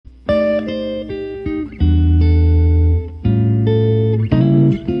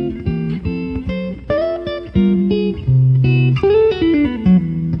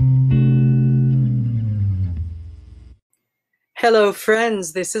Hello,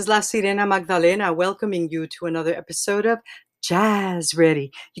 friends. This is La Sirena Magdalena welcoming you to another episode of Jazz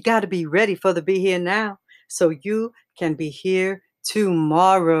Ready. You got to be ready for the Be Here Now so you can be here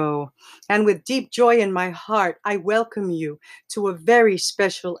tomorrow. And with deep joy in my heart, I welcome you to a very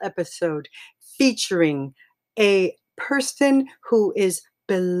special episode featuring a person who is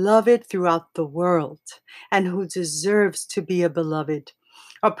beloved throughout the world and who deserves to be a beloved.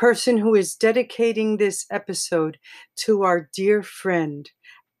 A person who is dedicating this episode to our dear friend,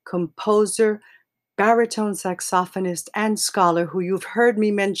 composer, baritone saxophonist, and scholar who you've heard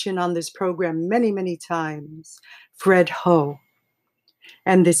me mention on this program many, many times, Fred Ho.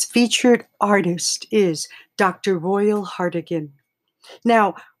 And this featured artist is Dr. Royal Hartigan.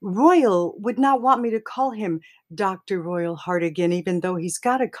 Now, Royal would not want me to call him Dr. Royal Hartigan, even though he's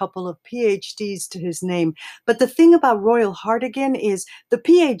got a couple of PhDs to his name. But the thing about Royal Hartigan is the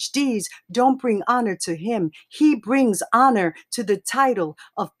PhDs don't bring honor to him. He brings honor to the title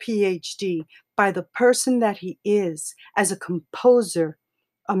of PhD by the person that he is as a composer,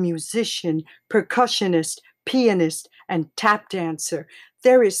 a musician, percussionist, pianist, and tap dancer.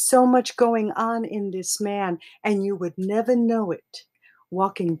 There is so much going on in this man, and you would never know it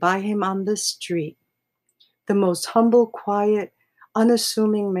walking by him on the street. The most humble, quiet,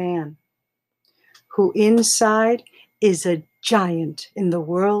 unassuming man who inside is a giant in the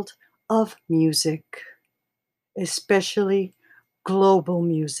world of music, especially global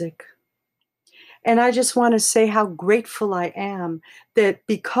music. And I just want to say how grateful I am that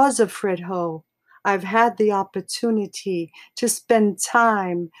because of Fred Ho, I've had the opportunity to spend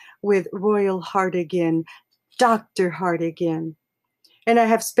time with Royal Hartigan, Dr. Hartigan. And I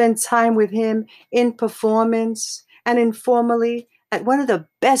have spent time with him in performance and informally at one of the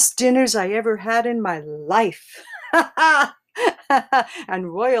best dinners I ever had in my life.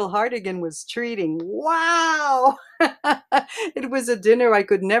 And Royal Hartigan was treating. Wow! It was a dinner I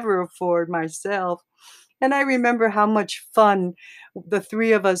could never afford myself. And I remember how much fun the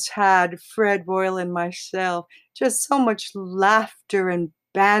three of us had, Fred, Royal, and myself. Just so much laughter and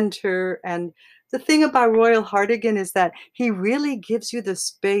banter. And the thing about Royal Hartigan is that he really gives you the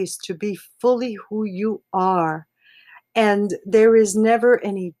space to be fully who you are. And there is never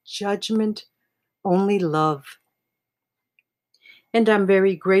any judgment, only love. And I'm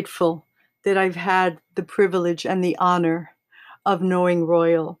very grateful that I've had the privilege and the honor of knowing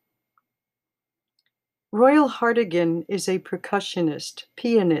Royal. Royal Hartigan is a percussionist,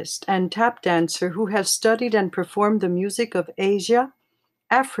 pianist, and tap dancer who has studied and performed the music of Asia,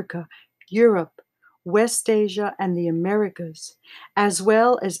 Africa, Europe, West Asia, and the Americas, as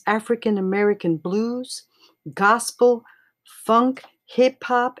well as African American blues, gospel, funk, hip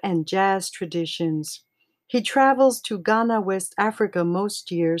hop, and jazz traditions. He travels to Ghana, West Africa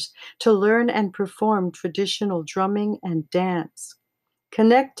most years to learn and perform traditional drumming and dance,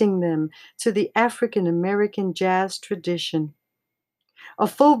 connecting them to the African American jazz tradition. A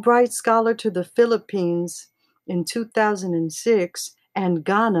Fulbright scholar to the Philippines in 2006 and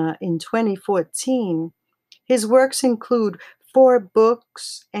Ghana in 2014, his works include 4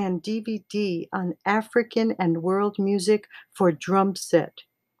 books and DVD on African and world music for drum set,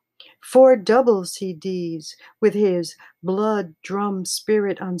 4 double CDs with his Blood Drum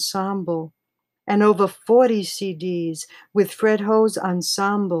Spirit Ensemble, and over 40 CDs with Fred Ho's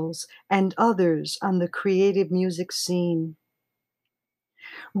ensembles and others on the creative music scene.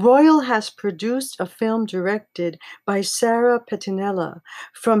 Royal has produced a film directed by Sarah Petinella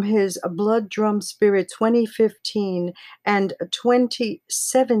from his Blood Drum Spirit 2015 and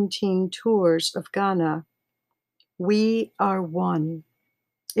 2017 tours of Ghana. We Are One.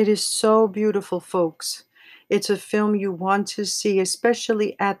 It is so beautiful, folks. It's a film you want to see,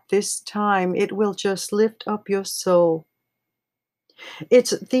 especially at this time. It will just lift up your soul.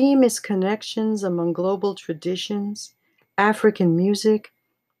 Its theme is connections among global traditions, African music,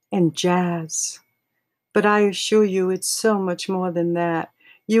 and jazz. But I assure you, it's so much more than that.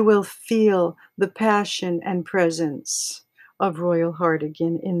 You will feel the passion and presence of Royal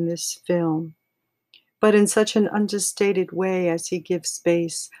Hartigan in this film, but in such an understated way as he gives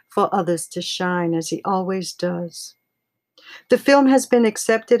space for others to shine, as he always does. The film has been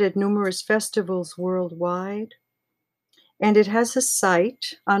accepted at numerous festivals worldwide, and it has a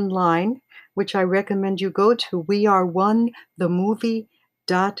site online, which I recommend you go to, weareonethemovie.com.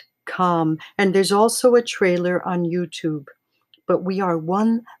 And there's also a trailer on YouTube. But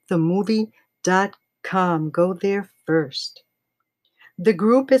weareonethemovie.com. Go there first. The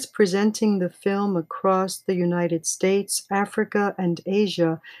group is presenting the film across the United States, Africa, and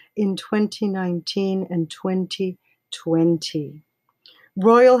Asia in 2019 and 2020.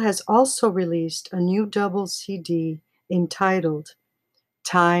 Royal has also released a new double CD entitled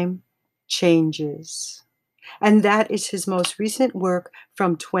Time Changes. And that is his most recent work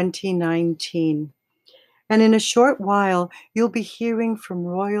from 2019. And in a short while, you'll be hearing from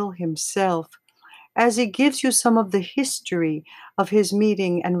Royal himself as he gives you some of the history of his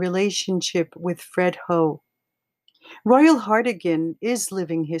meeting and relationship with Fred Ho. Royal Hartigan is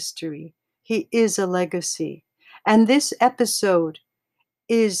living history. He is a legacy. And this episode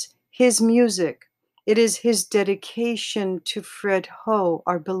is his music. It is his dedication to Fred Ho,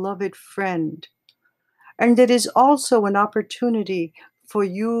 our beloved friend. And it is also an opportunity for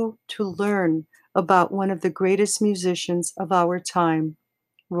you to learn about one of the greatest musicians of our time,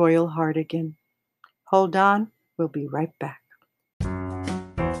 Royal Hartigan. Hold on, we'll be right back.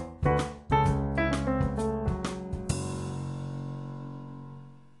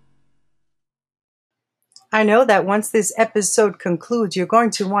 I know that once this episode concludes, you're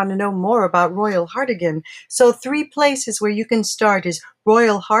going to want to know more about Royal Hartigan. So 3 places where you can start is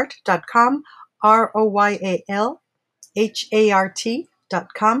royalhart.com,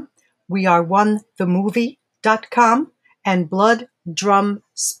 ROYALHART.com, weareonethemovie.com, and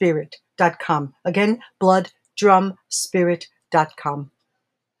blooddrumspirit.com. Again, blooddrumspirit.com.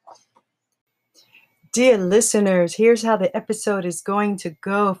 Dear listeners, here's how the episode is going to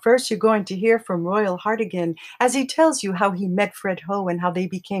go. First, you're going to hear from Royal Hartigan as he tells you how he met Fred Ho and how they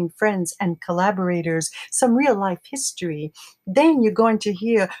became friends and collaborators, some real life history. Then you're going to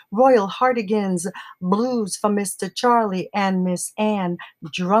hear Royal Hartigan's Blues for Mr. Charlie and Miss Anne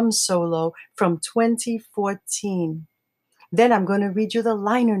drum solo from 2014. Then I'm going to read you the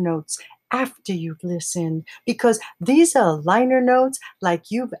liner notes after you've listened, because these are liner notes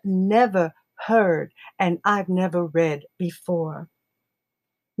like you've never heard and I've never read before.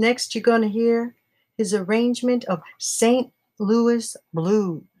 Next, you're going to hear his arrangement of St. Louis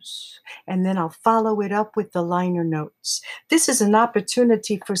Blues, and then I'll follow it up with the liner notes. This is an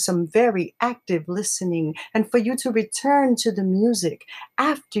opportunity for some very active listening and for you to return to the music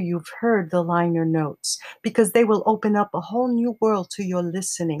after you've heard the liner notes, because they will open up a whole new world to your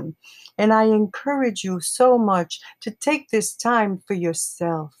listening. And I encourage you so much to take this time for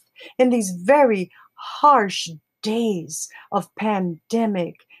yourself. In these very harsh days of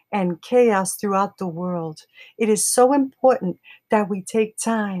pandemic and chaos throughout the world, it is so important that we take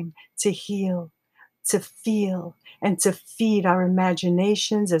time to heal, to feel, and to feed our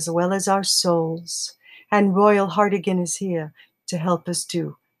imaginations as well as our souls. And Royal Hartigan is here to help us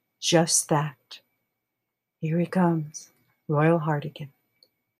do just that. Here he comes, Royal Hartigan.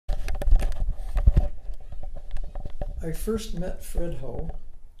 I first met Fred Ho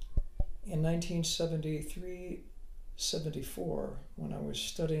in 1973-74 when I was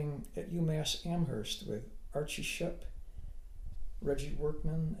studying at UMass Amherst with Archie Shepp, Reggie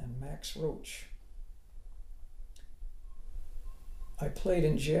Workman, and Max Roach. I played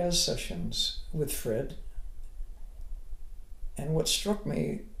in jazz sessions with Fred, and what struck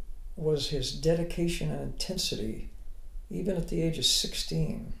me was his dedication and intensity, even at the age of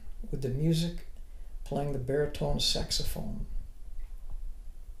 16, with the music, playing the baritone saxophone.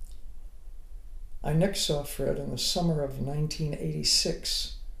 I next saw Fred in the summer of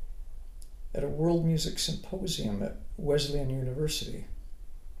 1986 at a World Music Symposium at Wesleyan University.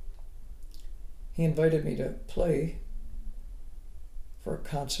 He invited me to play for a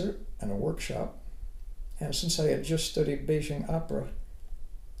concert and a workshop, and since I had just studied Beijing opera,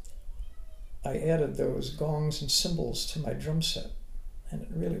 I added those gongs and cymbals to my drum set, and it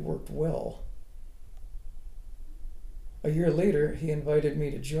really worked well. A year later, he invited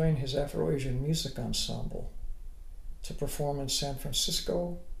me to join his Afro-Asian music ensemble to perform in San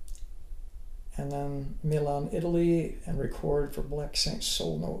Francisco and then Milan, Italy, and record for Black Saint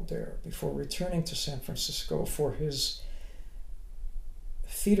Soul Note there before returning to San Francisco for his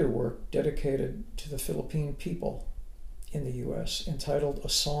theater work dedicated to the Philippine people in the U.S., entitled A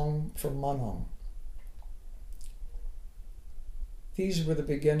Song for Manong. These were the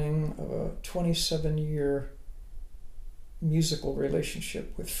beginning of a 27-year musical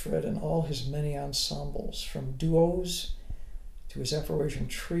relationship with Fred and all his many ensembles, from duos to his Afro-Asian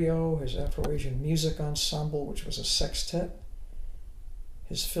trio, his Afro-Asian music ensemble, which was a sextet,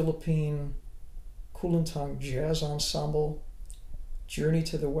 his Philippine Kulintang Jazz Ensemble, Journey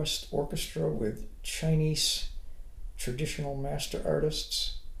to the West Orchestra with Chinese traditional master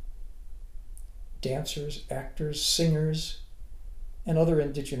artists, dancers, actors, singers, and other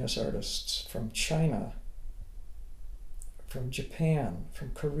indigenous artists from China, from Japan,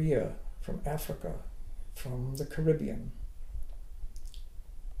 from Korea, from Africa, from the Caribbean.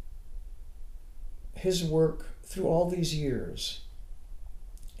 His work through all these years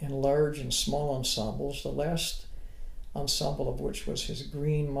in large and small ensembles, the last ensemble of which was his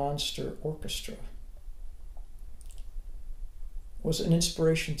Green Monster Orchestra, was an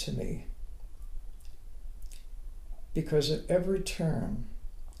inspiration to me, because at every turn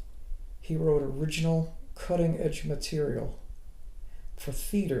he wrote original, cutting-edge material for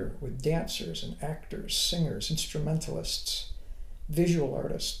theater with dancers and actors, singers, instrumentalists, visual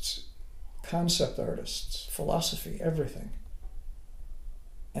artists, concept artists, philosophy, everything.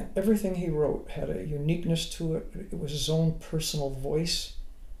 And everything he wrote had a uniqueness to it. It was his own personal voice.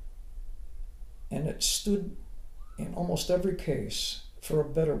 And it stood in almost every case for a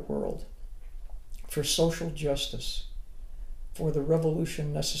better world, for social justice, for the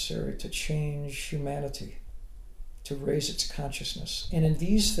revolution necessary to change humanity, to raise its consciousness. And in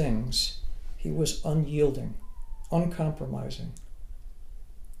these things, he was unyielding, uncompromising.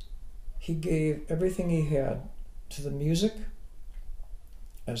 He gave everything he had to the music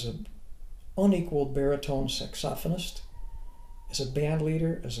as an unequaled baritone saxophonist, as a band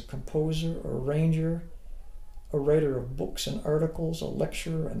leader, as a composer, or arranger, a writer of books and articles, a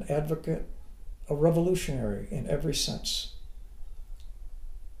lecturer, an advocate, a revolutionary in every sense.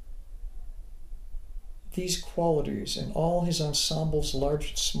 These qualities in all his ensembles, large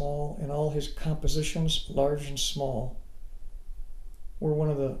and small, in all his compositions, large and small, were one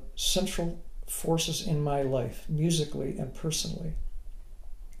of the central forces in my life, musically and personally.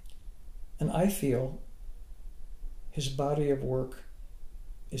 And I feel his body of work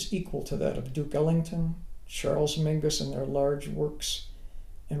is equal to that of Duke Ellington, Charles Mingus and their large works,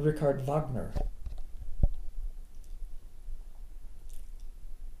 and Richard Wagner.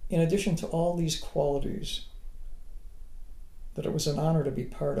 In addition to all these qualities that it was an honor to be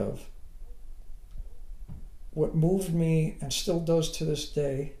part of, what moved me, and still does to this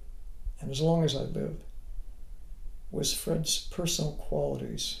day, and as long as I live, was Fred's personal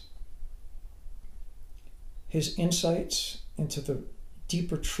qualities. His insights into the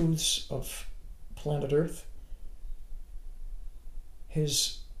deeper truths of planet Earth,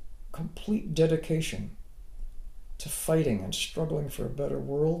 his complete dedication to fighting and struggling for a better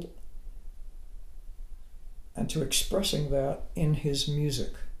world, and to expressing that in his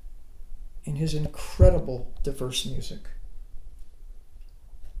music, in his incredible diverse music,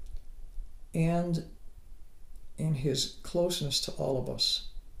 and in his closeness to all of us,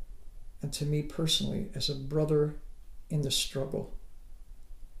 and to me personally as a brother in the struggle.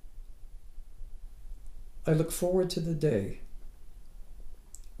 I look forward to the day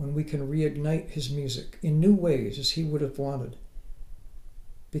when we can reignite his music in new ways as he would have wanted,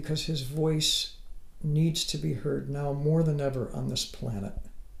 because his voice needs to be heard now more than ever on this planet,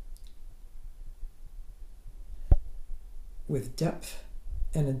 with depth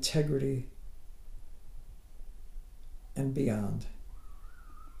and integrity and beyond.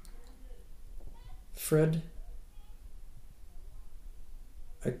 Fred,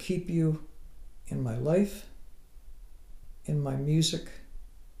 I keep you in my life, in my music,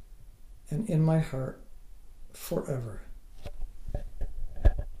 and in my heart forever.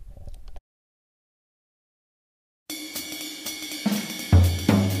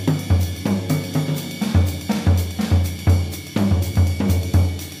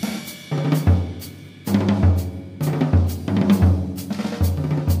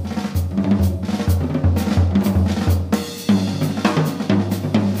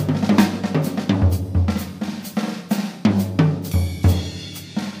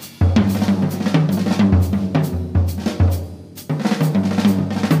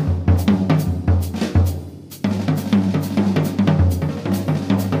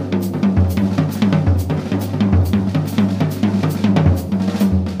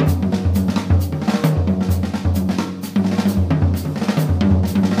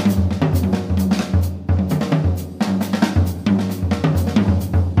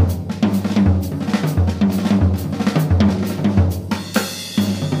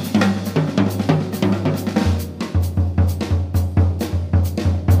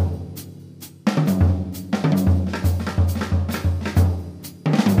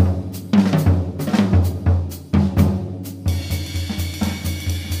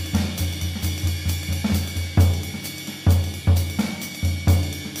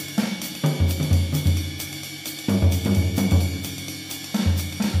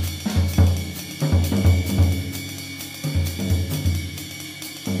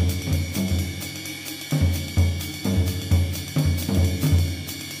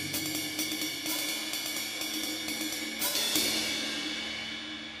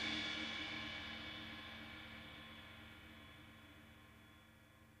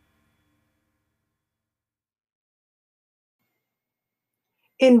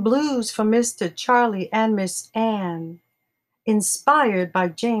 In Blues for Mr. Charlie and Miss Anne, inspired by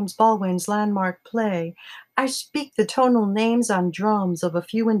James Baldwin's landmark play, I speak the tonal names on drums of a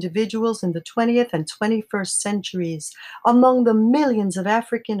few individuals in the 20th and 21st centuries among the millions of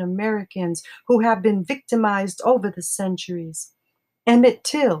African Americans who have been victimized over the centuries. Emmett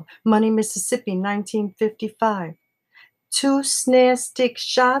Till, Money, Mississippi, 1955. 2 snare stick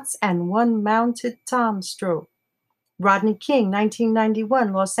shots and 1 mounted tom stroke. Rodney King,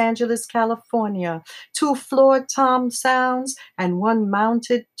 1991, Los Angeles, California. 2 floor tom sounds and 1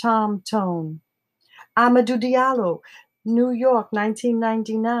 mounted tom tone. Amadou Diallo, New York,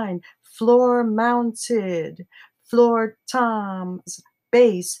 1999, floor mounted, floor toms,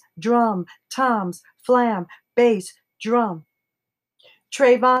 bass, drum, toms, flam, bass, drum.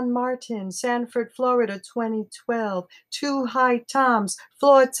 Trayvon Martin, Sanford, Florida, 2012, 2 high toms,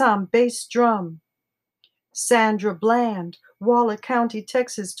 floor tom, bass drum. Sandra Bland, Waller County,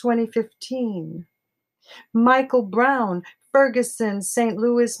 Texas, 2015. Michael Brown, Ferguson, St.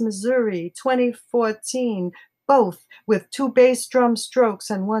 Louis, Missouri, 2014, both with 2 bass drum strokes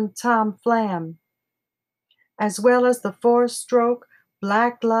and 1 tom flam, as well as the 4-stroke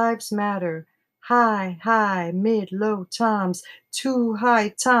Black Lives Matter, high, high, mid, low toms, 2 high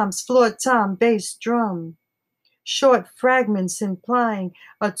toms, floor tom, bass drum. Short fragments implying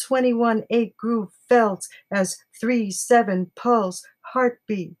a 21/8 groove felt as 3/7 pulse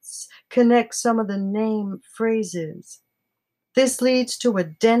heartbeats connect some of the name phrases. This leads to a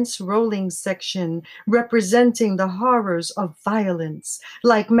dense rolling section representing the horrors of violence,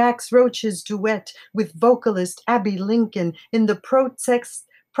 like Max Roach's duet with vocalist Abby Lincoln in the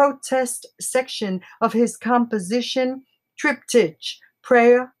protest section of his composition Triptych,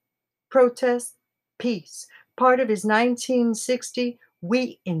 Prayer, Protest, Peace, part of his 1960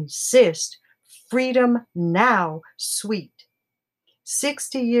 We Insist, Freedom Now suite.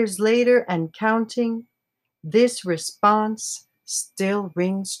 60 years later and counting, this response still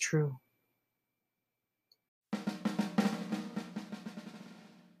rings true.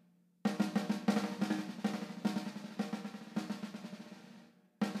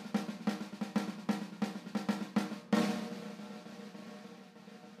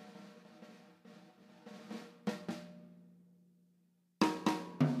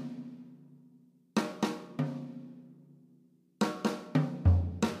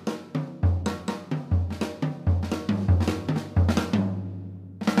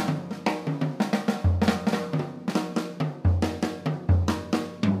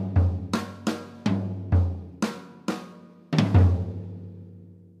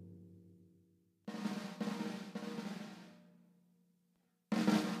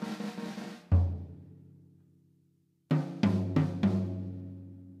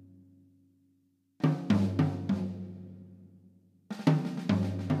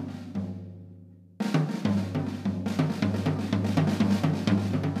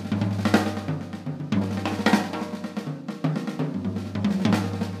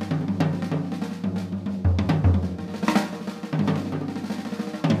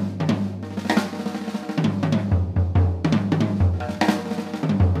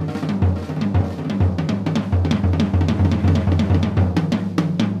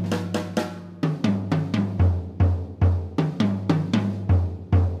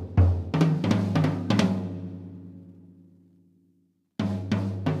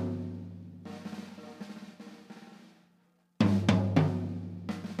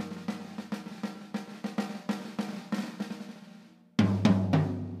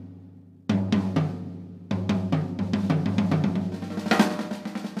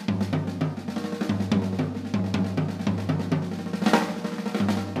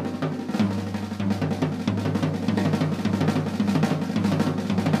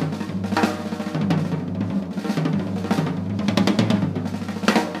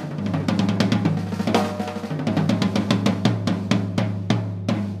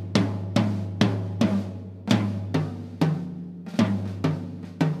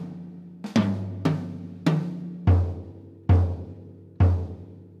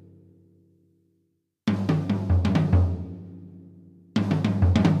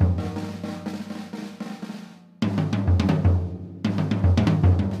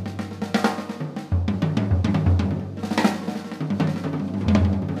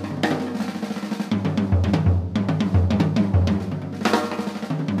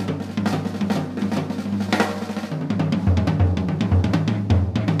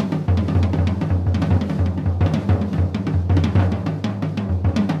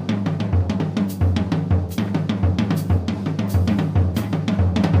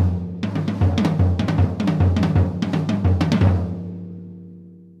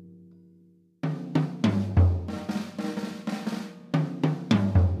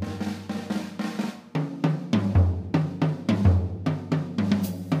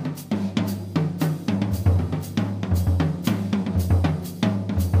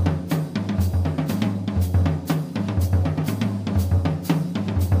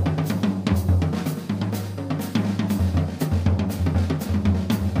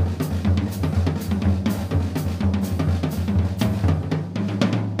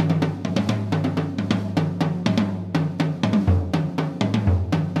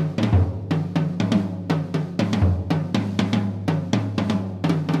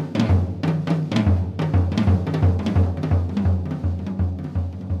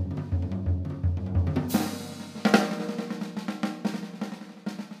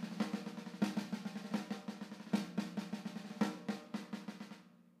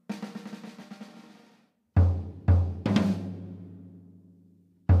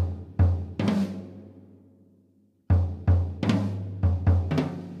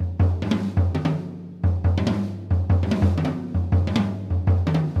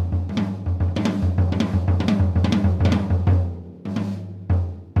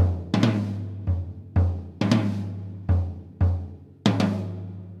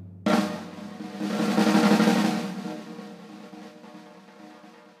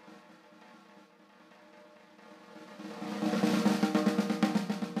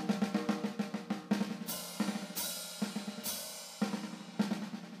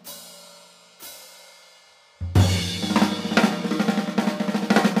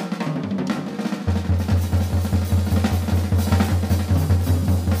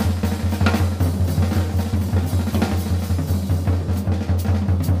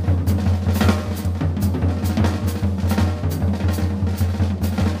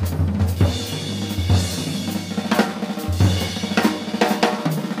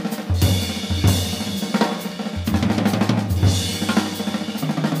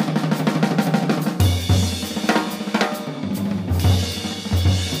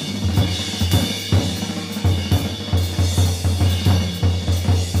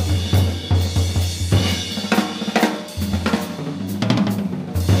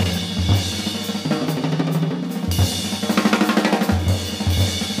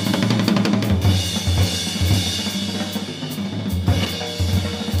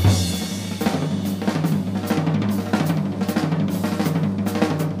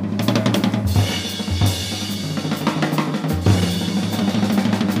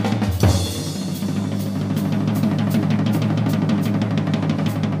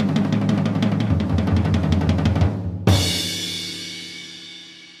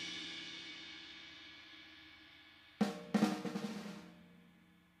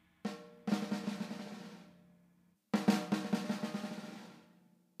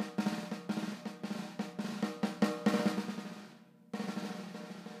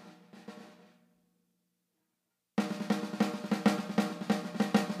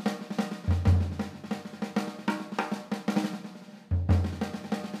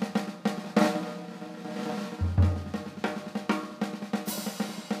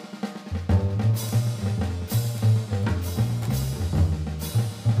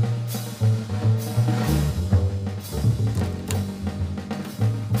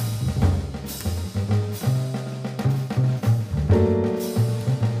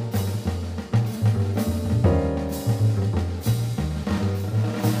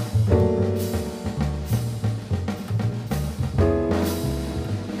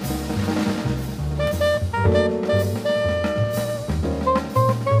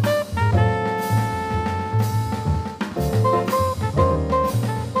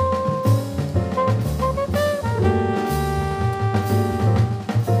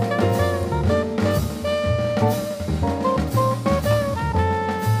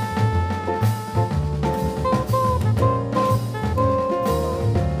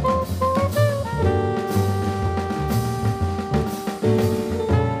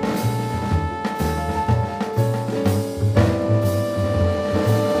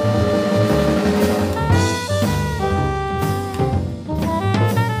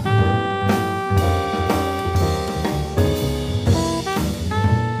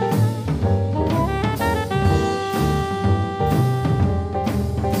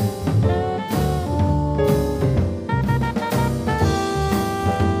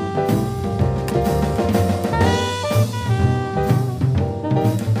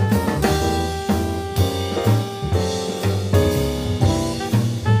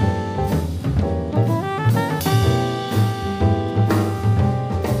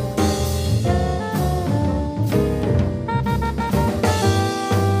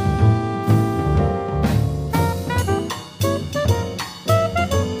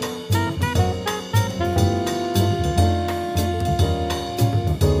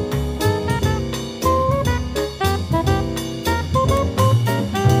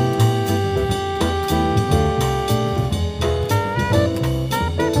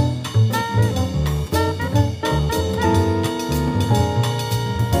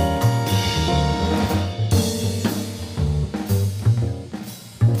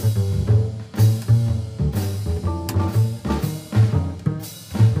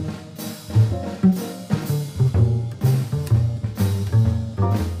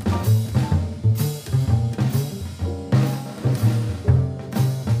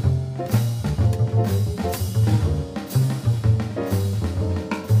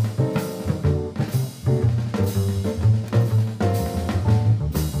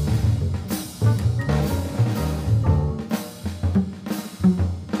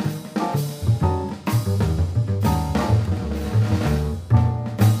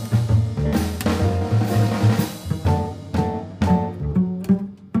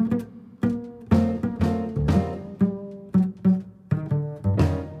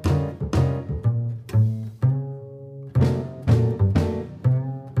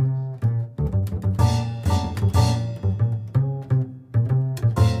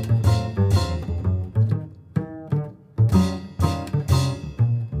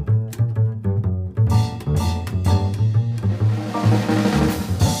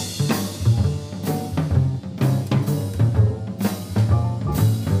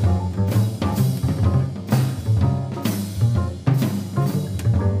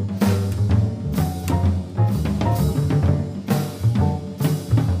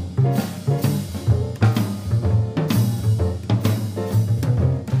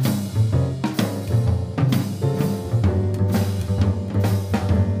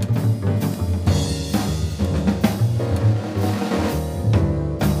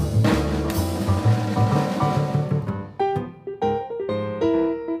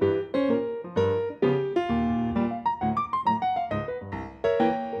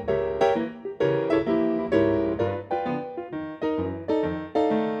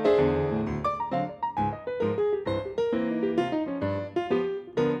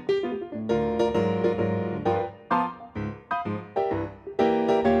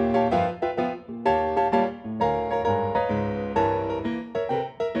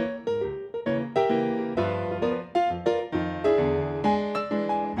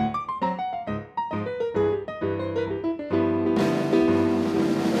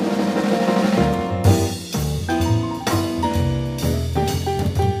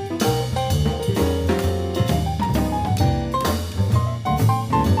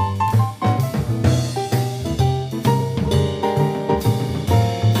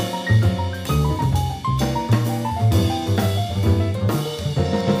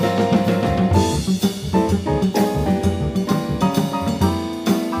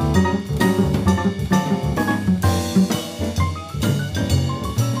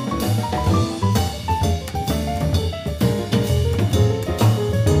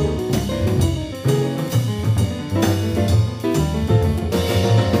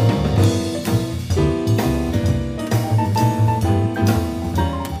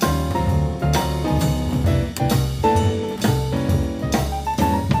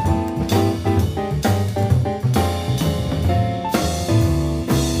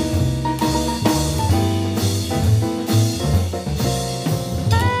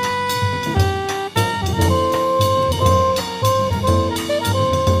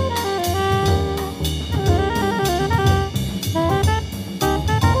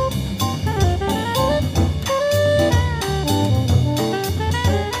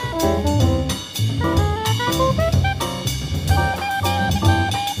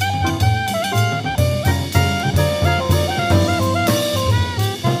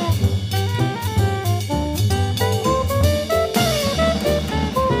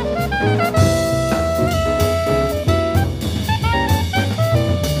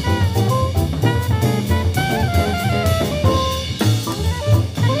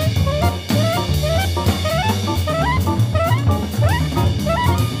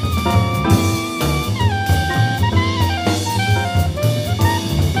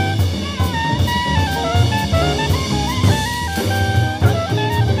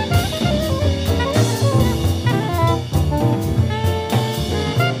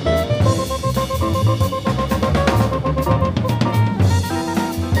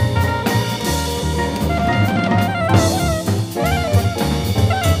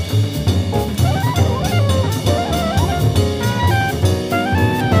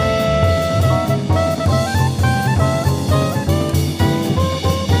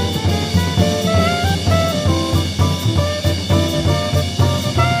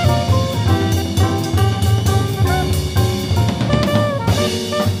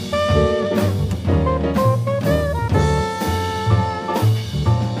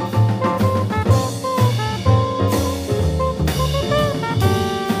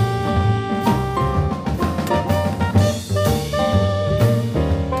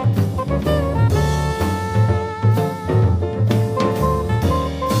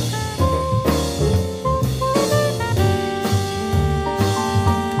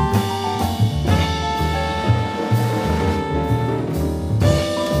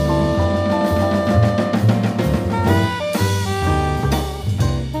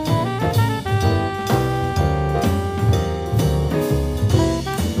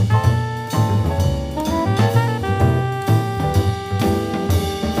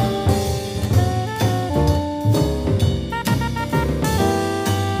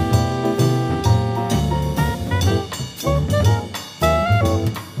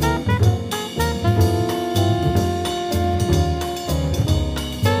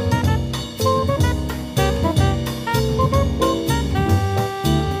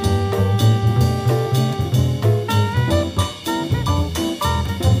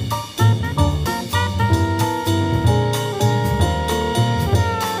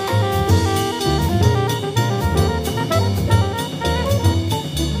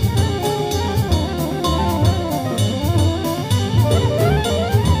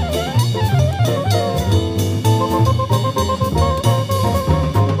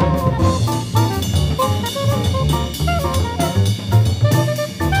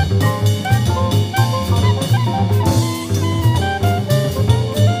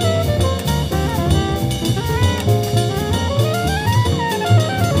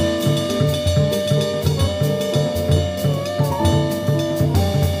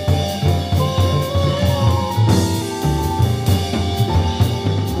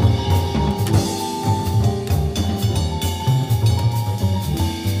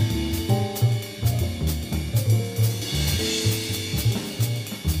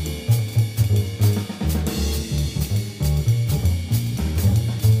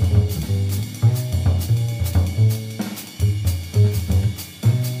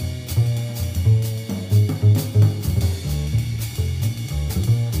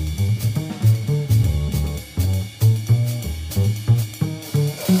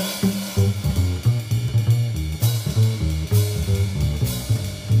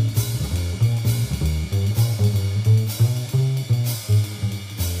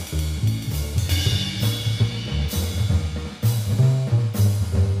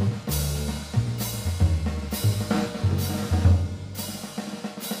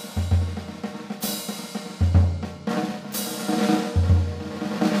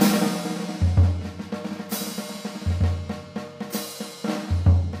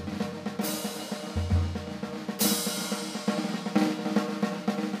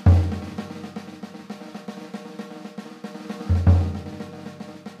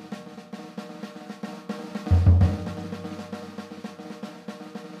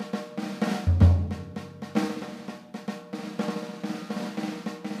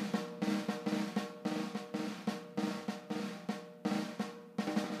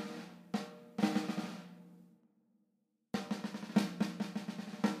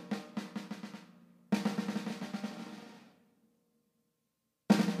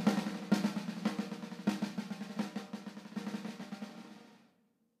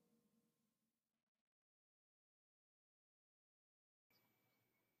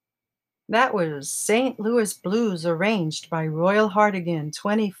 That was St. Louis Blues arranged by Royal Hartigan,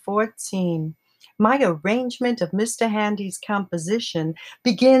 2014. My arrangement of Mr. Handy's composition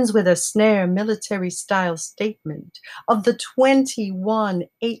begins with a snare military style statement of the 21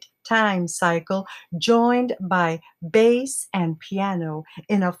 8-time cycle, joined by bass and piano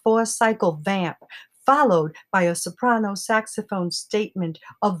in a 4-cycle vamp, followed by a soprano saxophone statement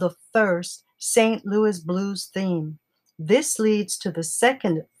of the first St. Louis Blues theme. This leads to the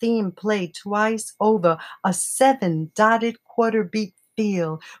second theme played twice over a 7-dotted quarter beat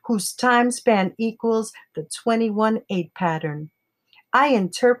feel whose time span equals the 21/8 pattern. I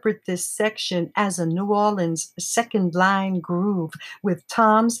interpret this section as a New Orleans second line groove with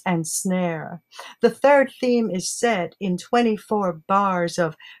toms and snare. The third theme is set in 24 bars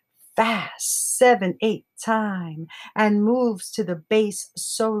of fast 7/8 time and moves to the bass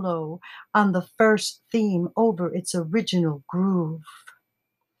solo on the first theme over its original groove.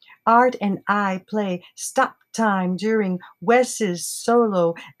 Art and I play stop time during Wes's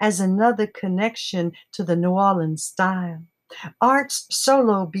solo as another connection to the New Orleans style. Art's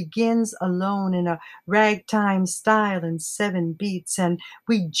solo begins alone in a ragtime style in 7 beats, and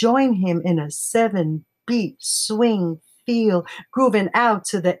we join him in a 7-beat swing feel, grooving out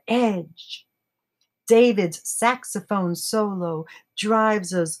to the edge. David's saxophone solo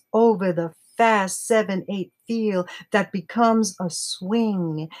drives us over the fast 7/8 feel that becomes a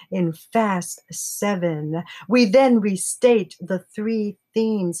swing in fast 7. We then restate the 3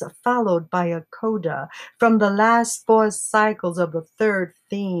 themes followed by a coda from the last 4 cycles of the third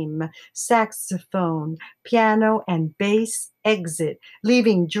theme. Saxophone, piano, and bass exit,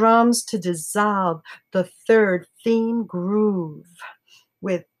 leaving drums to dissolve the third theme groove,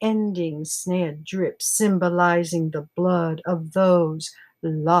 with ending snare drip symbolizing the blood of those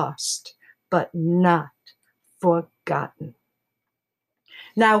lost but not forgotten.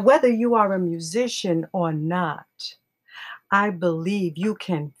 Now, whether you are a musician or not, I believe you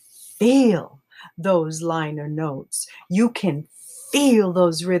can feel those liner notes. You can feel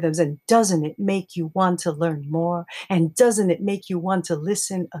those rhythms. And doesn't it make you want to learn more? And doesn't it make you want to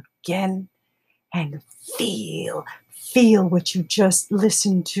listen again and feel what you just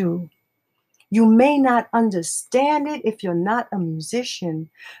listened to? You may not understand it if you're not a musician,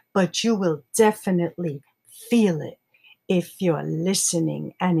 but you will definitely feel it if you're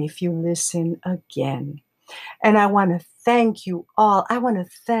listening and if you listen again. And I want to thank you all. I want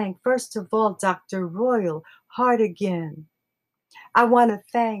to thank, first of all, Dr. Royal Hartigan. I want to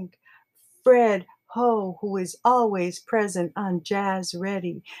thank Fred Ho, who is always present on Jazz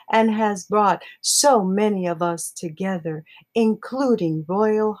Ready and has brought so many of us together, including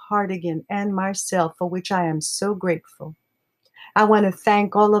Royal Hartigan and myself, for which I am so grateful. I want to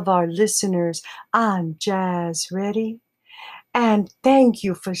thank all of our listeners on Jazz Ready. And thank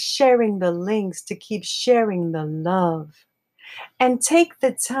you for sharing the links, to keep sharing the love. And take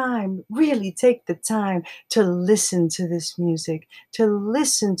the time, really take the time to listen to this music, to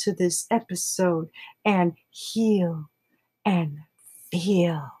listen to this episode and heal and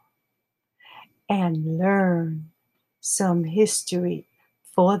feel and learn some history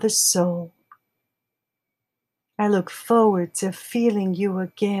for the soul. I look forward to feeling you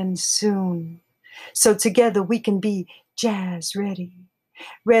again soon, so together we can be jazz ready,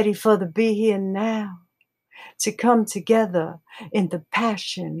 ready for the be here now, to come together in the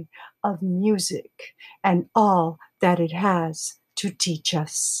passion of music and all that it has to teach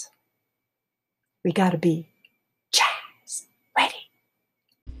us. We got to be